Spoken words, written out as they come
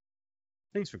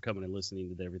Thanks for coming and listening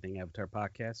to the Everything Avatar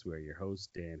podcast. We're your hosts,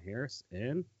 Dan Harris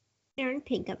and Aaron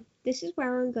Pinkham. This is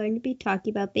where we're going to be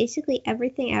talking about basically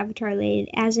everything Avatar related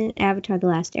as in Avatar The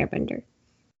Last Airbender.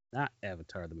 not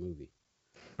Avatar the movie.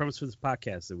 The premise for this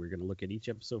podcast is that we're going to look at each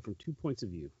episode from 2 points of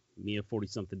view. Me, a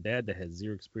 40-something dad that has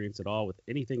zero experience at all with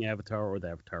anything Avatar or the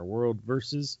Avatar world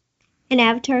versus... An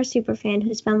Avatar superfan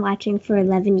who's been watching for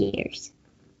 11 years.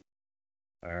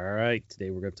 All right, today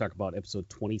we're going to talk about episode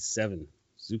 27,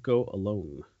 Zuko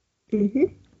Alone.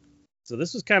 Mm-hmm. So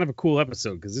this was kind of a cool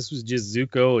episode because this was just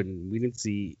Zuko and we didn't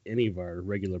see any of our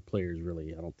regular players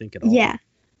really, I don't think at all. Yeah.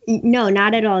 No,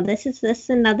 not at all. This is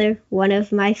another one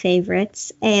of my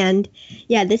favorites. And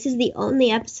yeah, this is the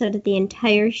only episode of the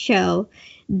entire show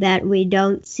that we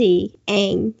don't see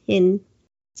Aang in.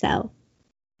 So.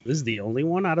 This is the only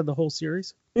one out of the whole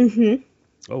series? Mm-hmm.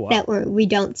 Oh, wow. That we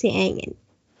don't see Aang in.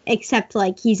 Except,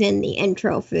 like, he's in the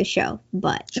intro for the show.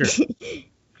 But. Sure.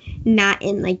 Not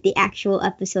in, like, the actual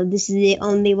episode. This is the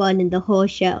only one in the whole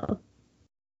show.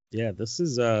 Yeah, this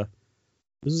is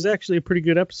actually a pretty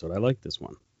good episode. I like this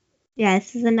one. Yeah,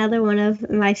 this is another one of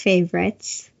my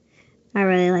favorites. I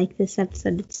really like this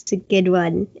episode. It's a good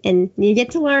one. And you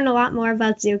get to learn a lot more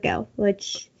about Zuko,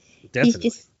 which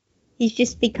Definitely. he's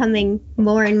just becoming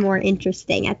more and more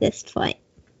interesting at this point.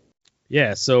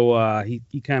 Yeah, so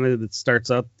he kind of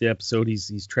starts out the episode.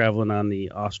 He's traveling on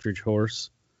the ostrich horse.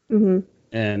 Mm-hmm.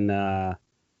 And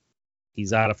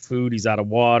he's out of food, he's out of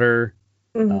water.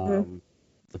 Mm-hmm.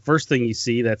 The first thing you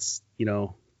see that's,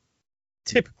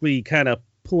 typically kind of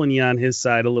pulling you on his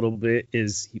side a little bit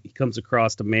is he comes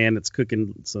across a man that's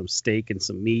cooking some steak and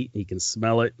some meat. He can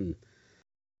smell it, and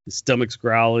his stomach's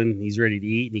growling. He's ready to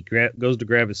eat, and he goes to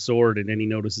grab his sword, and then he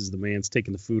notices the man's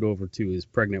taking the food over to his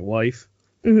pregnant wife.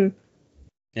 Mm-hmm.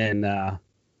 And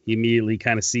he immediately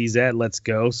kind of sees that, lets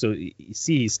go. So you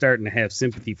see he's starting to have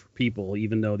sympathy for people,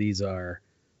 even though these are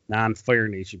non-Fire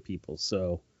Nation people.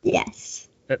 So Yes.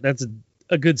 that's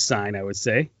a good sign, I would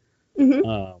say.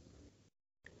 Mm-hmm.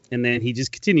 And then he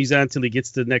just continues on until he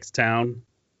gets to the next town.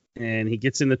 And he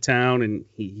gets into town, and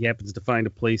he happens to find a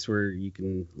place where you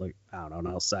can, like, I don't know, an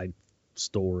outside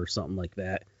store or something like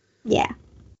that. Yeah.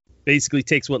 Basically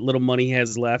takes what little money he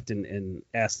has left and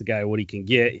asks the guy what he can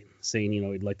get, saying,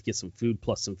 he'd like to get some food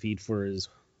plus some feed for his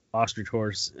ostrich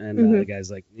horse. And the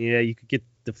guy's like, yeah, you could get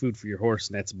the food for your horse,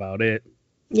 and that's about it.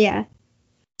 Yeah.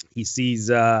 He sees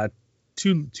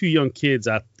two young kids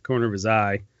out the corner of his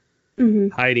eye,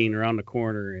 hiding around the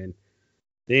corner, and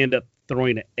they end up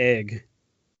throwing an egg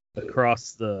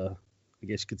across the, I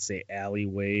guess you could say,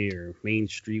 alleyway or main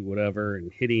street, whatever,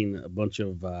 and hitting a bunch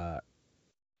of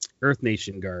Earth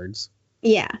Nation guards.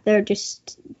 Yeah, they're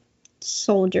just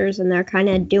soldiers, and they're kind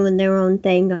of doing their own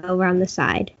thing over on the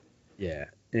side. Yeah,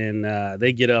 and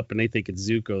they get up, and they think it's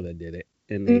Zuko that did it,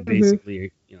 and they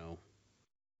basically,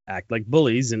 act like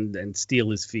bullies and steal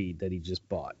his feed that he just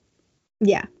bought.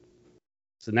 Yeah.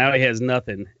 So now he has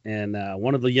nothing, and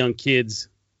one of the young kids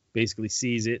basically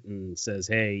sees it and says,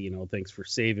 hey, thanks for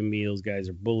saving me. Those guys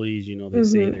are bullies. They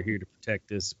say they're here to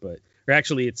protect us, or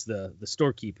actually it's the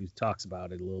storekeeper who talks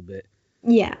about it a little bit.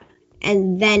 Yeah.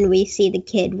 And then we see the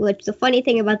kid, which the funny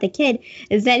thing about the kid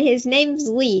is that his name's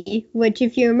Lee, which,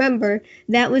 if you remember,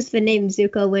 that was the name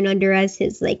Zuko went under as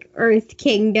his, like, Earth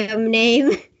Kingdom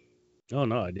name. Oh,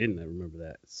 no, I didn't. I remember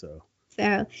that. So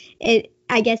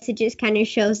I guess it just kind of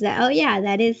shows that, oh, yeah,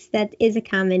 that is a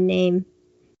common name.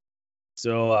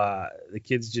 So the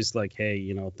kid's just like,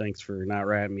 hey, thanks for not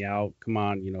ratting me out. Come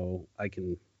on, I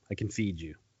can feed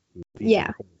you.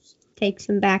 Yeah. Takes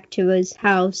him back to his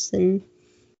house, and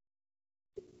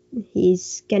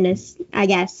he's gonna, I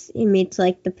guess, he meets,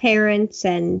 like, the parents,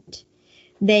 and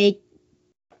they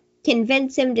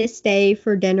convince him to stay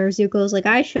for dinner. Zuko's like,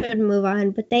 I should move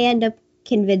on, but they end up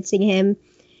convincing him,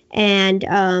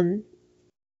 and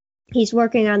he's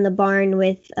working on the barn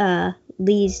with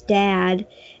Lee's dad,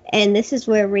 and this is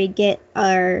where we get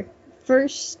our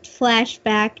first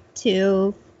flashback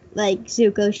to, like,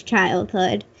 Zuko's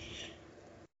childhood.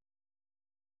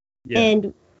 Yeah.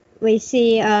 And we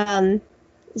see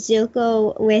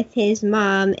Zuko with his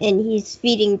mom, and he's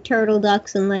feeding turtle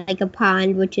ducks in, like, a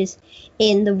pond, which is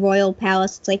in the royal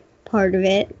palace. It's, like, part of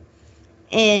it.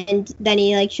 And then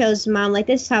he, like, shows his mom, like,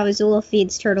 this is how Azula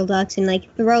feeds turtle ducks, and,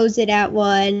 like, throws it at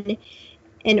one.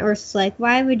 And Ursa's like,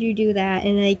 why would you do that?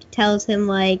 And, like, tells him,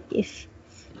 like, if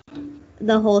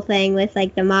the whole thing with,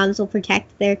 like, the moms will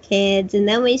protect their kids. And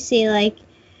then we see, like,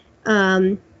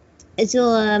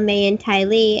 Azula, May, and Ty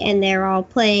Lee, and they're all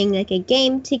playing, like, a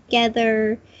game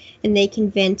together, and they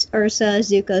convince Ursa,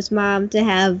 Zuko's mom, to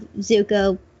have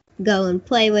Zuko go and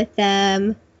play with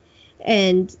them,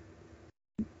 and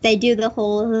they do the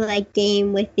whole like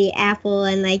game with the apple,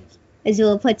 and like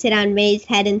Azula puts it on May's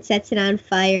head and sets it on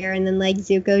fire, and then like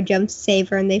Zuko jumps to save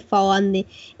her, and they fall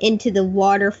into the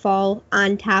waterfall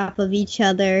on top of each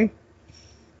other.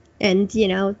 And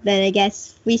then I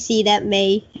guess we see that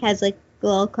May has like a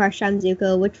little crush on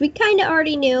Zuko, which we kind of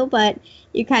already knew, but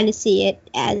you kind of see it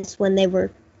as when they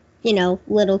were,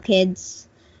 little kids.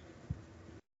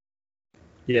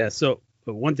 Yeah. So,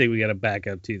 but one thing we got to back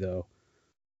up to though,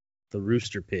 the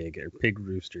rooster pig or pig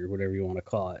rooster, whatever you want to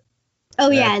call it. Oh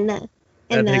yeah, that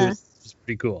thing was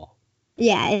pretty cool.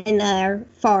 Yeah, in their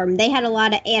farm, they had a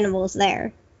lot of animals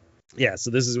there. Yeah,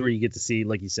 so this is where you get to see,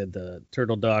 like you said, the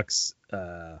turtle ducks,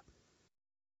 the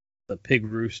pig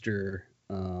rooster.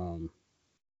 God,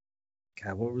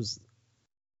 what was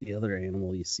the other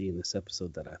animal you see in this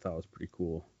episode that I thought was pretty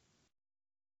cool?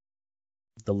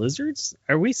 The lizards?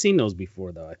 Are we seen those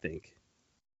before though? I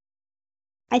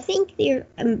think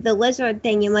the lizard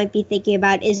thing you might be thinking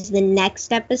about is the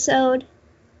next episode.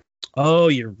 Oh,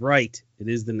 you're right. It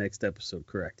is the next episode,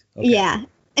 correct? Okay.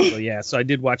 Yeah. So I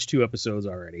did watch 2 episodes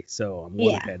already, so I'm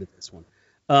one ahead of this one.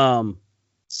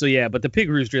 So yeah, but the pig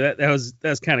rooster that was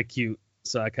kind of cute.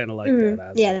 So I kind of liked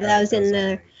that. That was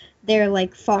in their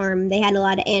like farm. They had a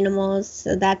lot of animals,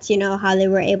 so that's how they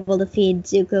were able to feed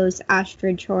Zuko's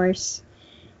ostrich horse.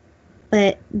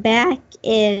 But back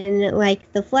in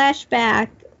like the flashback,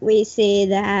 we see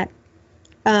that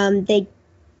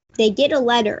they get a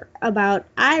letter about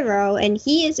Iroh, and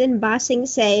he is in Ba Sing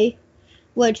Se,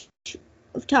 which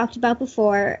we've talked about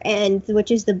before, and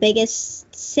which is the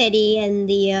biggest city in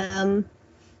the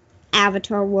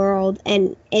Avatar world,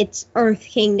 and it's Earth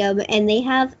Kingdom, and they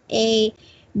have a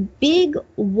big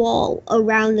wall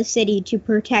around the city to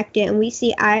protect it. And we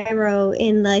see Iroh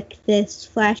in like this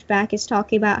flashback is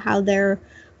talking about how they're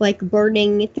like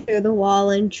burning through the wall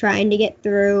and trying to get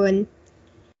through, and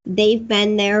they've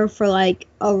been there for like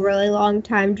a really long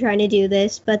time trying to do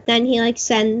this. But then he like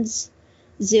sends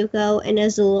Zuko and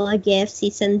Azula gifts. He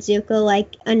sends Zuko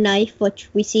like a knife, which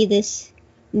we see this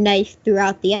knife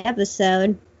throughout the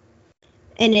episode,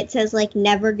 and it says like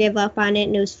never give up on it,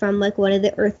 and it was from like one of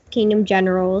the Earth Kingdom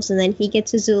generals. And then he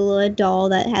gets Azula a doll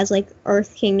that has like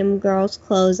Earth Kingdom girls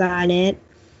clothes on it.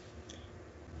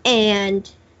 And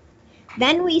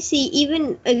then we see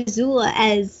even Azula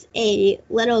as a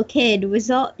little kid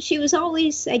she was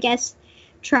always, I guess,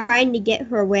 trying to get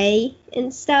her way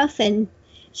and stuff, and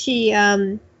she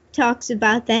talks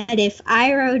about that if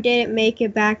Iroh didn't make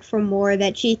it back from war,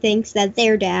 that she thinks that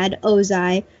their dad,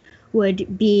 Ozai,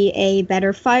 would be a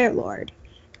better Fire Lord.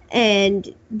 And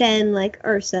then like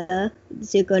Ursa,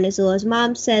 Zuko and Azula's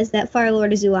mom, says that Fire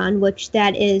Lord Azuan, which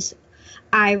that is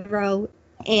Iroh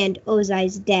and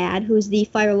Ozai's dad, who's the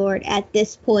Fire Lord at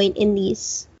this point in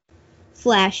these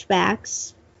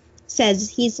flashbacks, says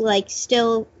he's like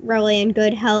still really in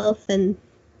good health, and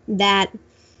that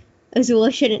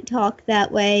Azula shouldn't talk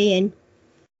that way.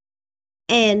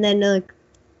 And then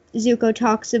Zuko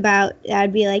talks about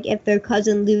that'd be like if their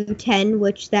cousin Lu Ten,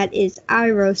 which that is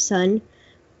Iroh's son,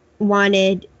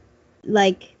 wanted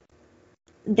like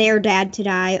their dad to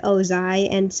die, Ozai.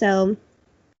 And so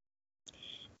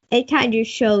it kind of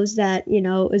shows that,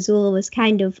 Azula was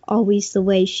kind of always the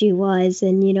way she was.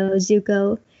 And,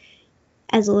 Zuko,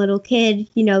 as a little kid,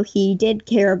 he did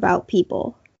care about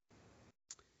people.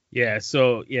 Yeah,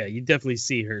 so, yeah, you definitely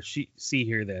see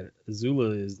here that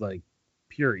Azula is, like,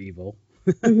 pure evil.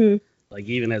 Mm-hmm. Like,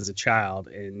 even as a child.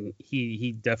 And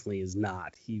he definitely is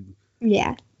not. He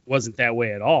wasn't that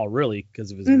way at all, really,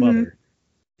 because of his mother.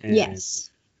 And,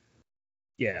 yes.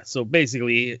 Yeah, so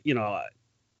basically,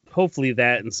 hopefully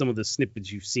that and some of the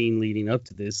snippets you've seen leading up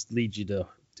to this lead you to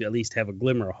at least have a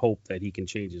glimmer of hope that he can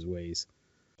change his ways.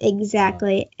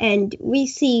 Exactly. And we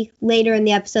see later in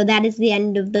the episode that is the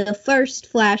end of the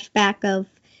first flashback of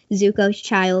Zuko's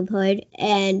childhood.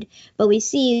 But we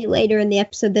see later in the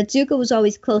episode that Zuko was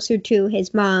always closer to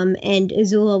his mom and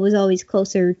Azula was always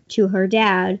closer to her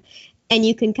dad. And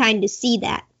you can kind of see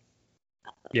that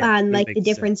on like the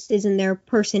differences in their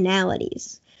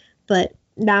personalities. But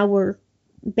now we're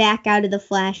back out of the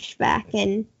flashback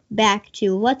and back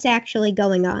to what's actually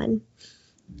going on.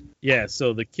 Yeah,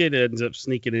 so the kid ends up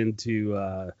sneaking into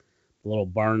the little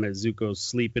barn that Zuko's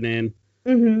sleeping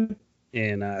in,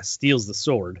 and steals the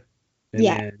sword.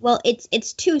 And well,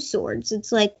 it's 2 swords.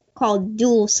 It's like called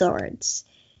dual swords.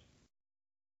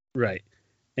 Right,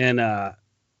 and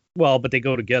but they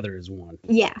go together as one.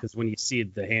 Yeah, because when you see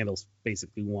it, the handle's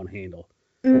basically one handle.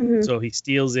 Mm-hmm. So he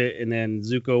steals it, and then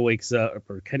Zuko wakes up,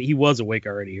 or he was awake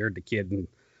already, heard the kid, and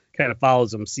kind of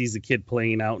follows him, sees the kid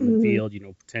playing out in the field,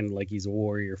 pretending like he's a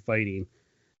warrior fighting.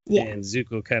 Yeah. And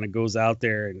Zuko kind of goes out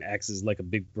there and acts as like a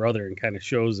big brother and kind of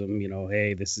shows him,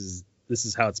 hey, this is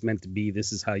how it's meant to be.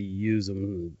 This is how you use them.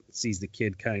 And sees the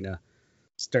kid kind of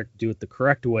start to do it the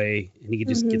correct way, and he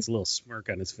just gets a little smirk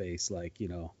on his face, like, hey,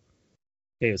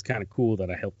 it was kind of cool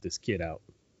that I helped this kid out.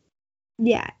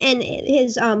 Yeah, and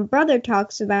his brother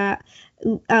talks about,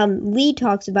 Lee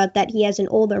talks about that he has an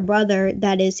older brother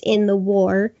that is in the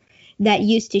war that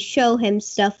used to show him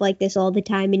stuff like this all the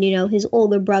time, and his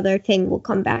older brother thing will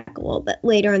come back a little bit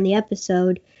later in the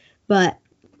episode, but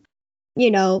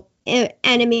and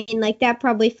I mean, like, that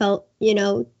probably felt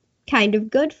kind of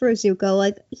good for Zuko,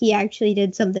 like he actually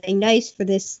did something nice for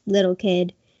this little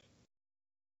kid.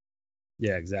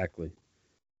 Yeah, exactly.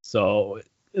 So,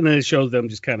 and then it shows them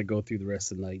just kind of go through the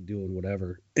rest of the night doing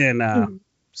whatever. And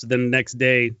so then the next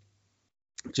day,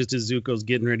 just as Zuko's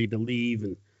getting ready to leave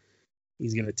and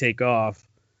he's going to take off,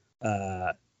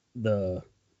 the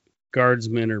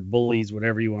guardsmen or bullies,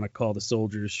 whatever you want to call the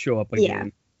soldiers, show up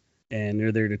again. Yeah. And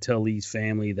they're there to tell Lee's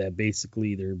family that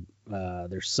basically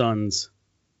their son's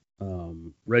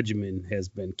regiment has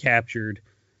been captured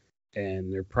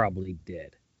and they're probably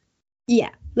dead.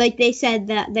 Yeah, like they said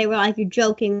that they were like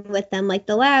joking with them, like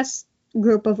the last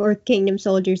group of Earth Kingdom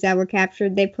soldiers that were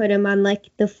captured, they put them on like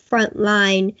the front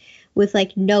line with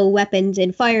like no weapons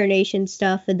and Fire Nation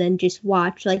stuff, and then just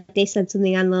watch. Like they said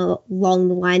something along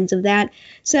the lines of that.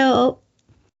 So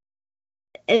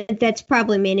that's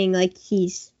probably meaning like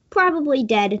he's probably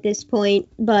dead at this point.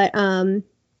 But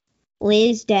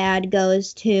Lee's dad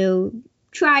goes to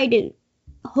try to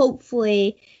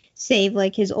hopefully save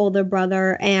like his older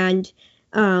brother, and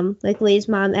like Lee's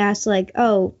mom asks like,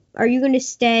 oh, are you gonna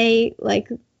stay, like,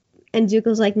 and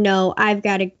Zuko's like, no, I've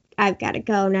gotta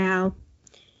go now.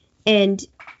 And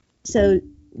so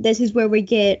this is where we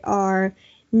get our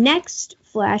next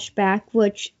flashback,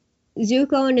 which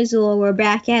Zuko and Azula were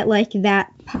back at like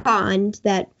that pond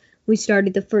that we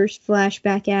started the first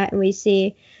flashback at, and we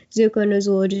see Zuko and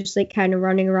Azula just like kind of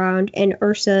running around, and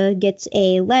Ursa gets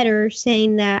a letter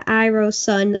saying that Iroh's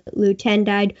son Luten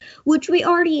died, which we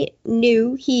already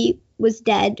knew he was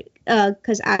dead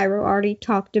because Iroh already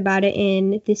talked about it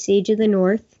in the Siege of the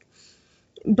North.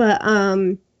 But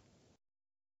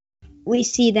we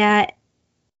see that,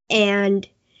 and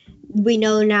we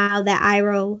know now that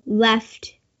Iroh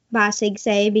left Ba Sing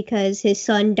Se because his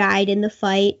son died in the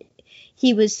fight.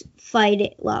 He was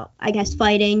fighting,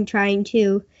 trying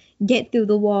to get through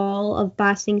the wall of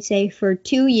Ba Sing Se for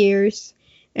 2 years.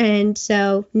 And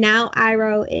so now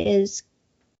Iroh is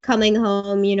coming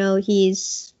home,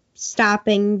 he's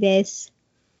stopping this.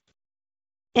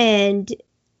 And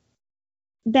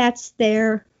that's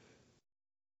there.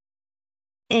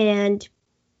 And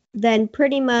then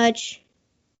pretty much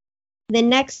the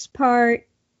next part.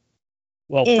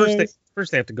 Well,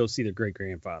 first they have to go see their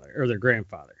great-grandfather or their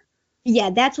grandfather.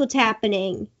 Yeah, that's what's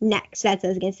happening next. That's what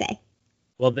I was going to say.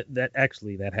 Well,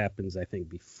 that happens, I think,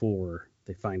 before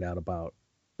they find out about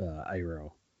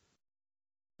Iroh.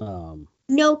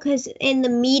 No, because in the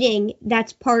meeting,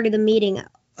 that's part of the meeting.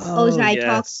 Ozai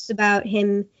talks about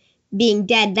him being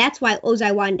dead. That's why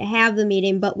Ozai wanted to have the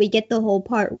meeting, but we get the whole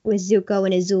part with Zuko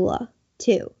and Azula,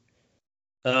 too.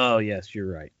 Oh, yes,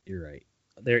 you're right.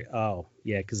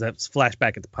 Because that's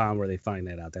flashback at the pond where they find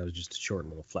that out. That was just a short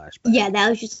little flashback. Yeah, that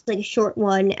was just like a short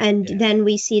one, and then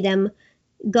we see them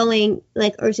going,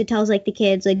 like Ursa tells like the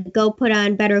kids, like, go put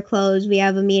on better clothes. We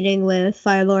have a meeting with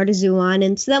Fire Lord Azuan,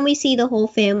 and so then we see the whole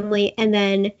family, and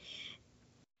then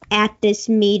at this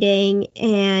meeting,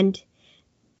 and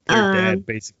their dad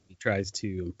basically tries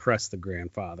to impress the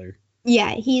grandfather.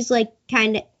 Yeah, he's like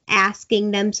kind of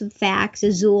asking them some facts.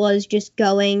 Azula is just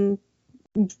going.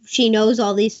 She knows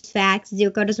all these facts.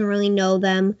 Zuko doesn't really know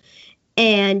them.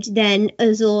 And then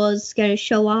Azula's going to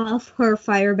show off her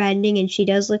firebending, and she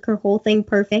does like her whole thing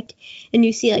perfect. And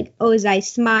you see like Ozai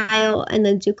smile, and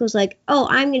then Zuko's like, oh,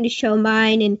 I'm going to show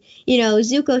mine. And,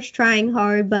 Zuko's trying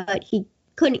hard, but he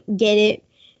couldn't get it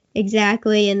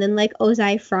exactly. And then like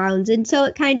Ozai frowns. And so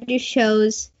it kind of just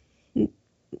shows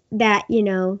that,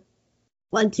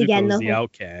 once Zuko again, was the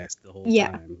outcast the whole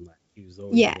time. Like, he was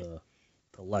always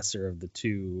the lesser of the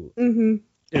two,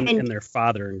 in their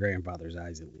father and grandfather's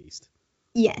eyes, at least.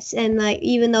 Yes, and like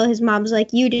even though his mom's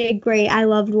like, you did great, I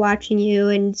loved watching you,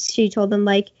 and she told him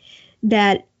like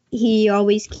that he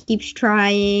always keeps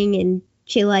trying, and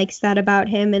she likes that about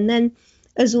him. And then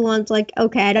Azulan's like,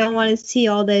 okay, I don't want to see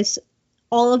all this,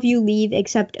 all of you leave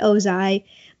except Ozai.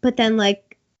 But then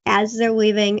like as they're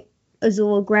leaving,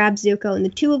 Azula grabs Zuko, and the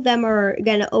two of them are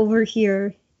gonna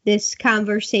overhear this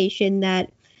conversation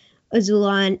that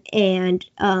Azula and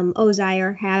Ozai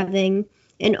are having,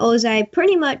 and Ozai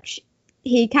pretty much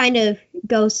he kind of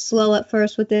goes slow at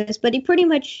first with this, but he pretty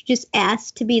much just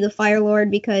asked to be the Fire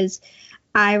Lord because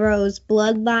Iroh's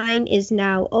bloodline is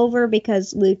now over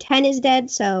because Liu Ten is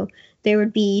dead, so there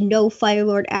would be no Fire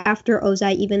Lord after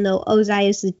Ozai, even though Ozai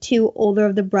is the two older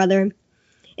of the brother.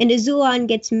 And Azulon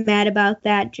gets mad about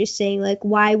that, just saying, like,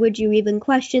 why would you even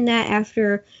question that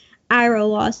after Iroh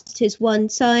lost his one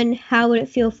son? How would it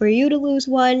feel for you to lose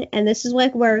one? And this is,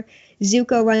 like, where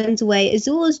Zuko runs away.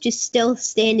 Azula's just still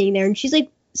standing there, and she's, like,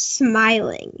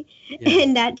 smiling. Yeah.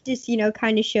 And that just,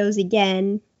 kind of shows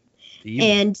again.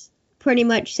 And pretty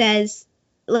much says,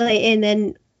 like, and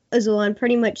then Azulon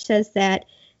pretty much says that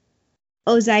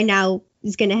Ozai now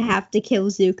is going to have to kill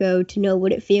Zuko to know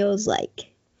what it feels like.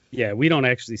 Yeah, we don't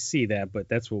actually see that, but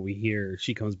that's what we hear.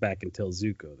 She comes back and tells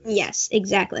Zuko that. Yes,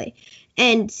 exactly.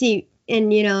 And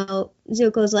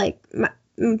Zuko's like,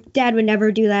 Dad would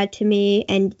never do that to me.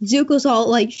 And Zuko's all,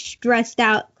 like, stressed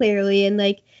out, clearly. And,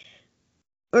 like,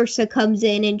 Ursa comes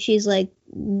in and she's like,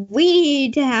 we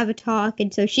need to have a talk.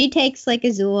 And so she takes, like,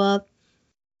 Azula.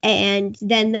 And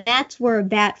then that's where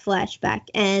that flashback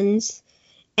ends.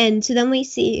 And so then we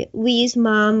see Lee's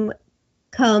mom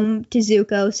come to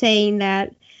Zuko saying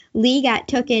that Lee got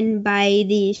taken by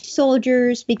the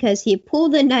soldiers because he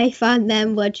pulled a knife on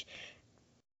them, which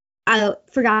I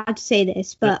forgot to say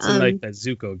this, but that's the knife that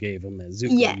Zuko gave him, that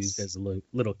Zuko used as a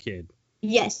little kid.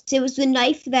 Yes, it was the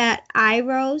knife that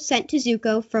Iroh sent to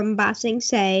Zuko from Ba Sing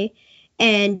Se,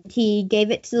 and he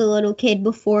gave it to the little kid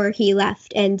before he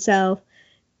left. And so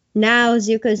now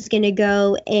Zuko's gonna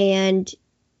go and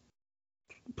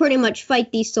pretty much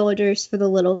fight these soldiers for the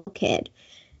little kid.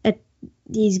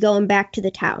 He's going back to the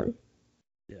town.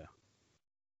 Yeah.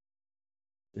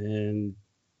 And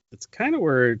it's kind of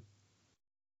where,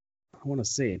 I want to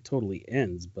say it totally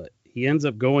ends, but he ends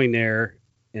up going there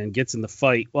and gets in the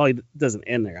fight. Well, he doesn't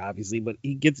end there, obviously, but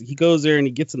he goes there and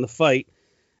he gets in the fight,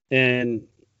 and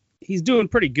he's doing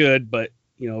pretty good, but,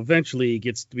 eventually it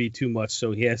gets to be too much,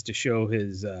 so he has to show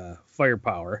his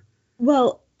firepower.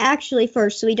 Well, actually,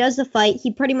 first, so he does the fight.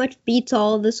 He pretty much beats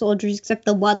all of the soldiers except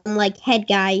the one, like, head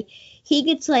guy. He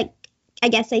gets, like, I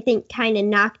think kind of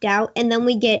knocked out. And then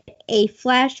we get a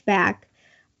flashback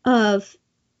of,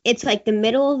 it's, like, the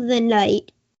middle of the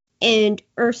night. And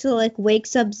Ursula, like,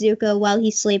 wakes up Zuko while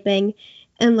he's sleeping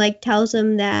and, like, tells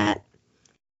him that,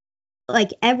 like,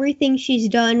 everything she's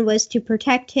done was to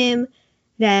protect him,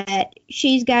 that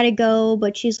she's got to go,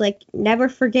 but she's like, never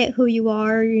forget who you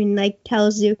are, and, like,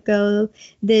 tells Zuko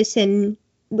this, and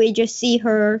we just see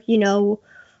her,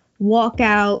 walk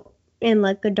out in,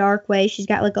 like, a dark way. She's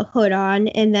got, like, a hood on,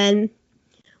 and then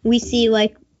we see,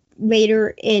 like,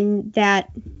 later in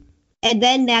that, and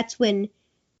then that's when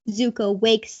Zuko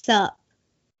wakes up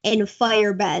and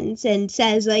firebends and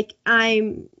says, like,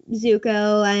 I'm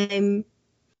Zuko, I'm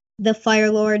the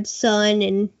Fire Lord's son,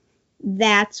 and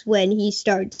that's when he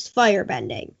starts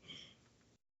firebending.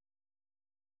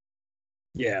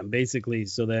 Yeah, basically,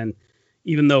 so then,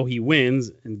 even though he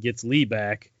wins and gets Lee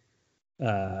back,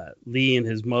 Lee and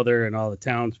his mother and all the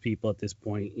townspeople at this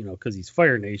point, because he's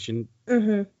Fire Nation,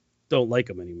 don't like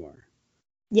him anymore.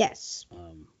 Yes.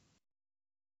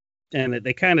 And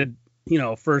they kind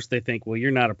of, first they think, well,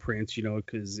 you're not a prince,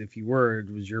 because if you were,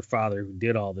 it was your father who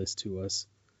did all this to us.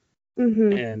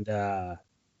 And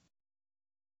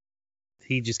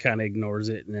he just kind of ignores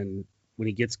it. And then when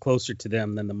he gets closer to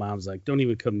them, then the mom's like, don't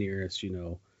even come near us,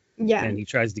 Yeah. And he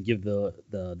tries to give the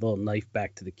little knife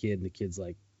back to the kid, and the kid's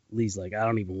like, Lee's like, I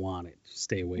don't even want it. Just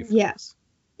stay away from us.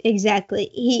 Exactly.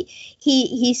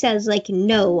 He says, like,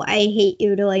 no, I hate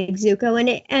you to, like,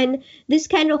 Zuko. And this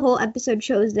kind of whole episode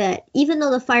shows that even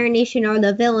though the Fire Nation are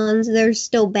the villains, there's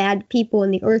still bad people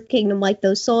in the Earth Kingdom, like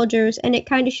those soldiers. And it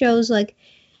kind of shows, like,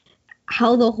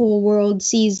 how the whole world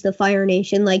sees the Fire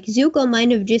Nation. Like, Zuko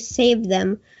might have just saved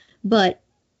them, but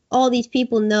all these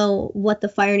people know what the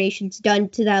Fire Nation's done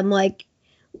to them. Like,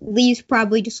 Lee's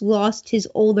probably just lost his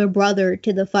older brother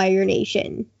to the Fire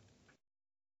Nation.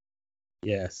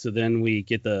 Yeah, so then we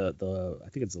get the I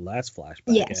think it's the last flashback.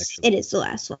 Yes, actually. It is the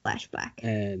last flashback.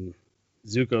 And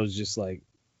Zuko's just like,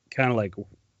 kind of like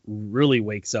really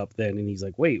wakes up then, and he's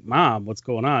like, wait, Mom, what's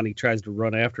going on? He tries to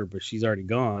run after her, but she's already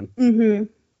gone.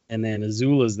 And then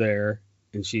Azula's there,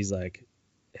 and she's like,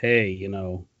 hey,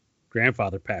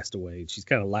 grandfather passed away. And she's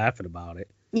kind of laughing about it.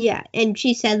 Yeah, and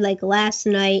she said, like, last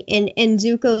night, and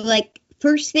Zuko, like,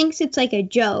 first thinks it's, like, a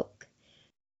joke.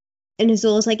 And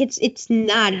Azula's like, it's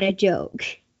not a joke.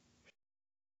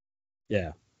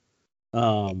 Yeah.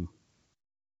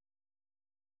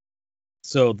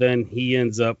 So then he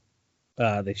ends up,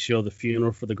 they show the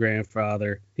funeral for the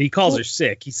grandfather. He calls her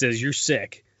sick. He says, you're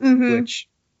sick. Which,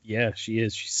 yeah, she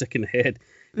is. She's sick in the head.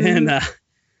 And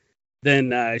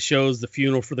then it shows the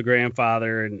funeral for the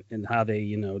grandfather and how they,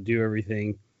 do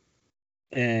everything.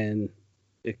 And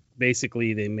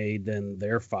basically they made then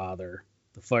their father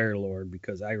the Fire Lord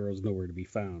because Iroh's nowhere to be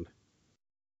found.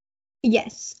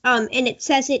 Yes. And it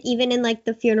says it even in like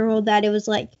the funeral that it was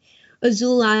like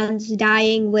Azulan's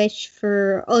dying wish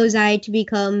for Ozai to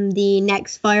become the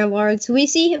next Fire Lord. So we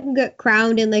see him get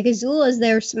crowned, and like Azula's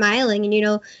there smiling,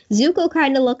 and Zuko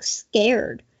kind of looks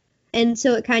scared. And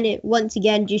so it kind of once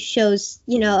again just shows,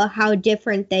 how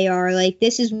different they are. Like,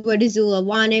 this is what Azula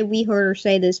wanted. We heard her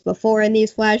say this before in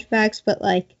these flashbacks, but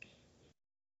like,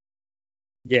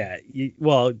 yeah, it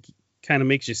kind of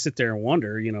makes you sit there and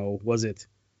wonder,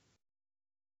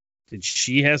 did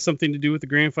she have something to do with the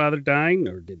grandfather dying,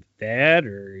 or did Dad,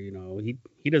 or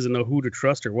he doesn't know who to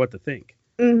trust or what to think.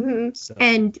 Mm-hmm. So.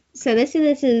 And so this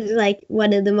is like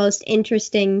one of the most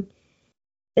interesting.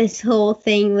 This whole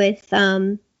thing with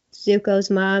Zuko's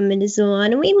mom and Azula,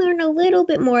 and we learn a little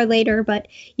bit more later, but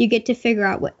you get to figure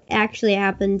out what actually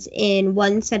happens in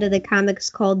one set of the comics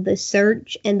called The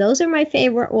Search, and those are my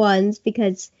favorite ones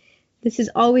because this has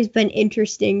always been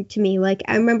interesting to me. Like,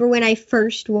 I remember when I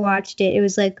first watched it, it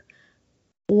was like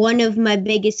one of my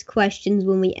biggest questions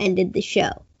when we ended the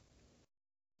show.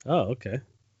 Oh, okay.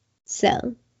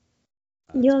 So,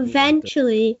 you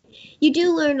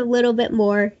do learn a little bit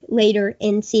more later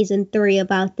in season 3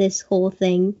 about this whole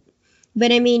thing.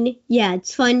 But I mean, yeah,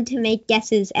 it's fun to make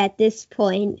guesses at this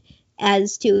point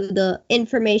as to the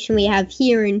information we have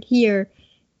here and here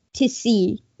to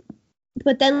see.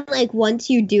 But then, like, once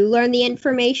you do learn the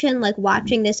information, like,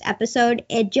 watching this episode,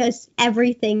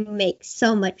 everything makes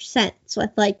so much sense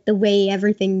with, like, the way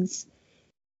everything's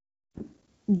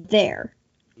there.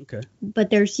 Okay. But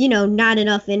there's, not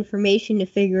enough information to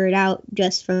figure it out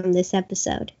just from this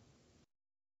episode.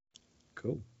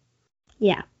 Cool.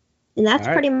 Yeah. And that's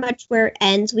pretty much where it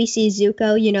ends. We see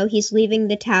Zuko, he's leaving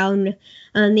the town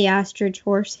on the ostrich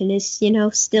horse and is,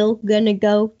 still gonna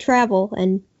go travel,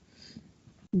 and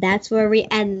that's where we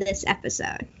end this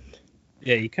episode.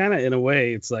 Yeah, you kind of, in a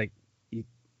way, it's like,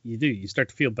 you start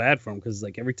to feel bad for him because,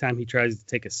 like, every time he tries to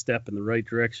take a step in the right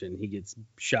direction, he gets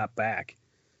shot back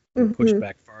and pushed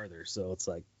back farther. So it's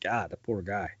like, God, the poor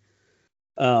guy.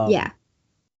 Yeah.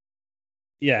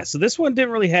 Yeah, so this one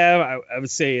didn't really have, I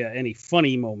would say, any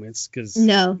funny moments because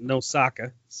no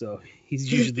Sokka. So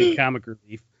he's usually the comic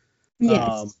relief.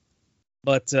 Yes.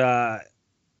 But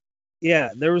yeah,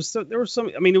 there was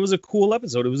some. I mean, it was a cool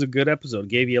episode. It was a good episode.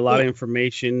 Gave you a lot of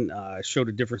information. Showed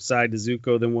a different side to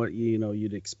Zuko than what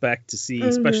you'd expect to see,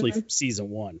 especially from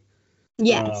season 1.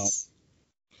 Yes.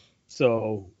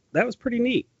 So that was pretty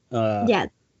neat. Yeah.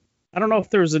 I don't know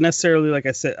if there was necessarily, like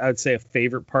I said, I would say a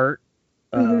favorite part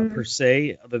per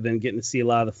se, other than getting to see a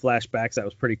lot of the flashbacks. That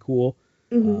was pretty cool.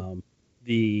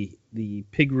 The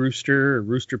pig rooster or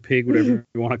rooster pig, whatever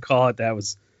you want to call it, that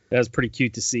was pretty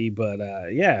cute to see. But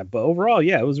but overall,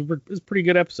 it was a pretty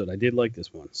good episode. I did like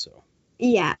this one. So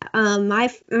yeah,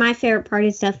 my favorite part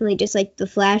is definitely just like the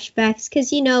flashbacks,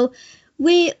 because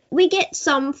we get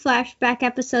some flashback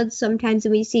episodes sometimes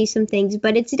and we see some things,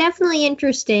 but it's definitely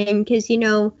interesting because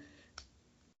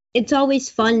it's always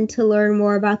fun to learn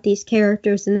more about these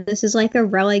characters, and this is like a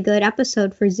really good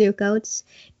episode for Zuko. It's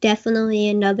definitely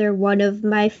another one of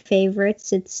my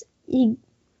favorites. It's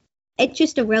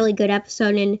just a really good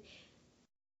episode, and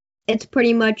it's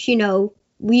pretty much,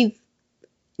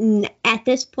 at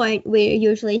this point, we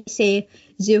usually see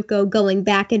Zuko going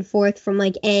back and forth from,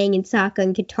 like, Aang and Sokka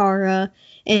and Katara,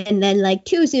 and then, like,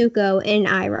 to Zuko and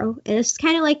Iroh. And it's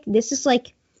kind of like, this is,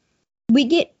 like, we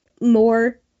get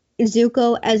more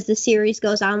Zuko as the series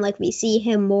goes on, like, we see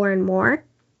him more and more.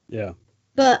 Yeah.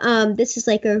 But, this is,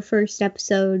 like, our first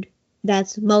episode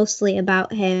that's mostly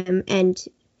about him, and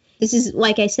this is,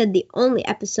 like I said, the only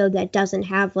episode that doesn't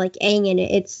have, like, Aang in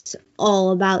it. It's all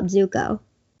about Zuko.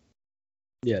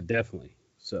 Yeah, definitely.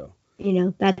 So,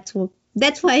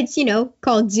 that's why it's,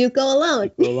 called Zuko Alone.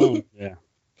 Zuko Alone, yeah.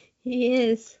 He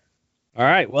is. All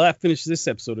right. Well, that finishes this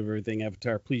episode of Everything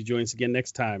Avatar. Please join us again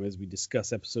next time as we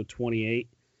discuss episode 28.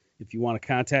 If you want to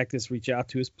contact us, reach out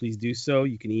to us, please do so.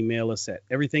 You can email us at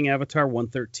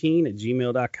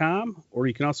everythingavatar113@gmail.com, or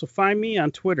you can also find me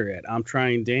on Twitter at I'm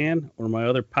Trying Dan, or my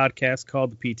other podcast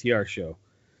called The PTR Show.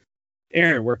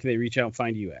 Aaron, where can they reach out and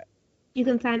find you at? You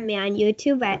can find me on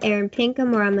YouTube at Aaron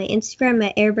Pinkham, or on my Instagram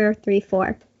at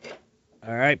AirBear34.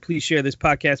 All right. Please share this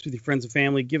podcast with your friends and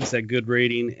family. Give us that good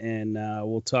rating, and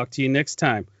we'll talk to you next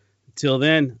time. Until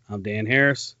then, I'm Dan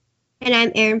Harris. And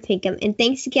I'm Aaron Pinkham. And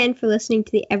thanks again for listening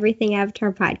to the Everything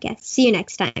Avatar podcast. See you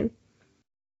next time.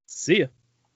 See ya.